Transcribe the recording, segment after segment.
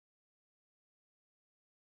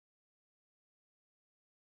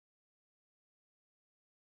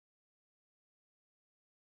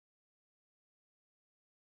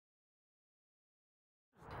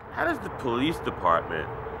How does the police department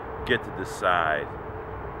get to decide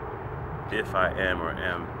if I am or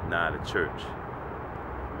am not a church?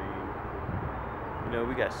 I mean, you know,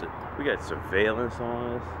 we got surveillance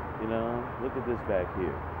on us. You know, look at this back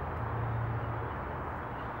here.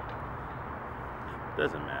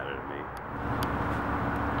 Doesn't matter to me.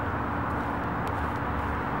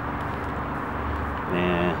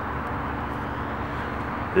 Man,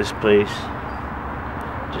 this place,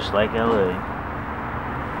 just like LA,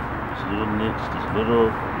 this little niche, this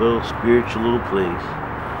little spiritual little place,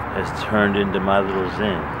 has turned into my little zen.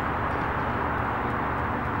 I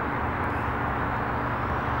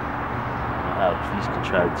don't know how police can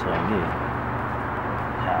try to tell me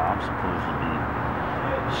how I'm supposed to be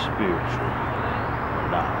spiritual or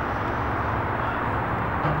not.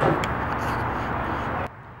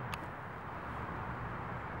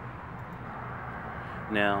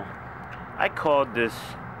 Now, I called this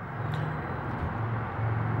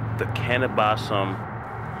the Cannabasum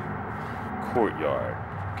courtyard.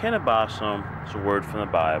 Cannabasum is a word from the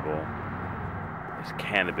Bible. It's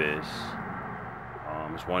cannabis.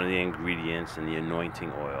 It's one of the ingredients in the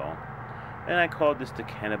anointing oil. And I called this the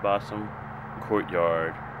Cannabasum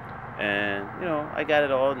courtyard. And, you know, I got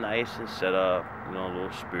it all nice and set up, you know, a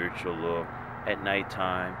little spiritual look. At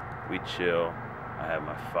nighttime, we chill. I have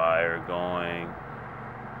my fire going.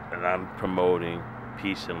 And I'm promoting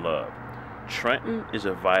peace and love. Trenton is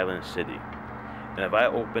a violent city. And if I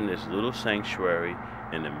open this little sanctuary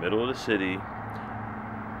in the middle of the city,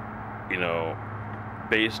 you know,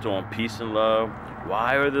 based on peace and love,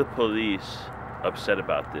 why are the police upset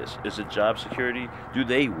about this? Is it job security? Do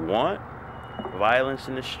they want violence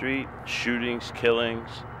in the street? Shootings, killings?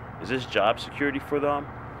 Is this job security for them?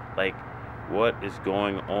 Like, what is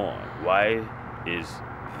going on? Why is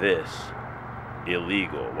this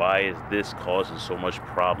illegal? Why is this causing so much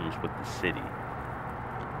problems with the city?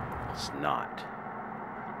 It's not.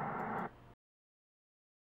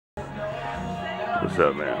 What's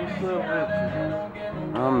up, man?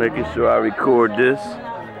 I'm making sure I record this.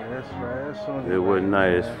 Yeah, that's right. It wasn't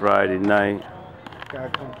night. It's Friday night. Gotta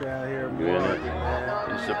come down here and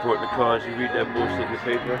You support the cause. You read that bullshit in the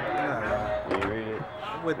paper? Nah. You read it?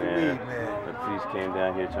 With the weed, man. The police came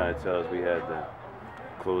down here trying to tell us we had to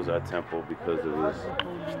close our temple because it was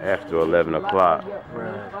after 11 o'clock.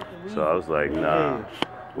 Right. So I was like, nah.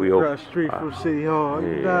 We Across the street from City Hall.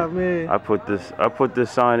 You know what I mean? I put this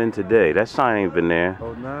sign in today. That sign ain't been there.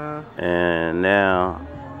 Oh, nah. And now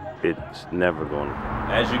it's never going to.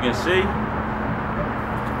 As you can see,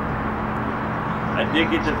 I did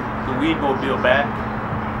get the Weedmobile back.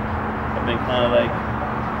 I've been kind of like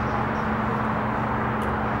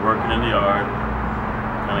working in the yard,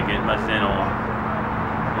 kind of getting my zen on.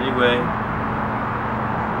 Anyway,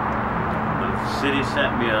 the city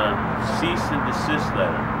sent me a cease and desist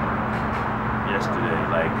letter yesterday,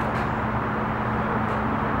 like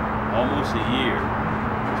almost a year.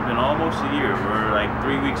 It's been almost a year. We're like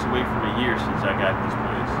 3 weeks away from a year since I got this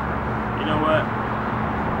place. You know what?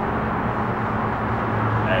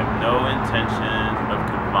 I have no intention of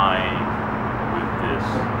complying with this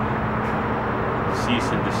cease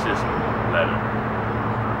and desist letter.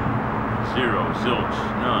 Zero, zilch,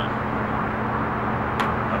 none.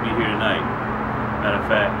 I'll be here tonight. Matter of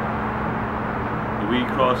fact, the weed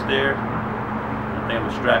cross there, I think I'm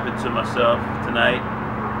gonna strap it to myself tonight.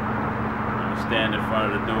 I'm gonna stand in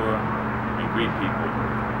front of the door and greet people.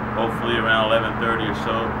 Hopefully around 11:30 or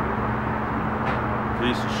so,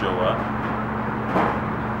 police will show up.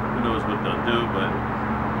 Who knows what they'll do, but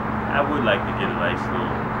I would like to get a nice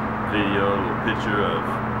little video, a little picture of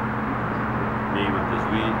me with this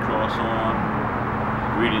weed cross on,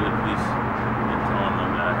 greeting the police and telling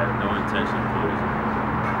them that I have no intention of closing.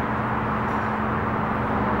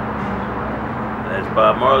 As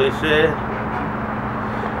Bob Marley said,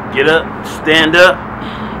 get up, stand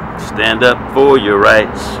up for your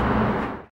rights.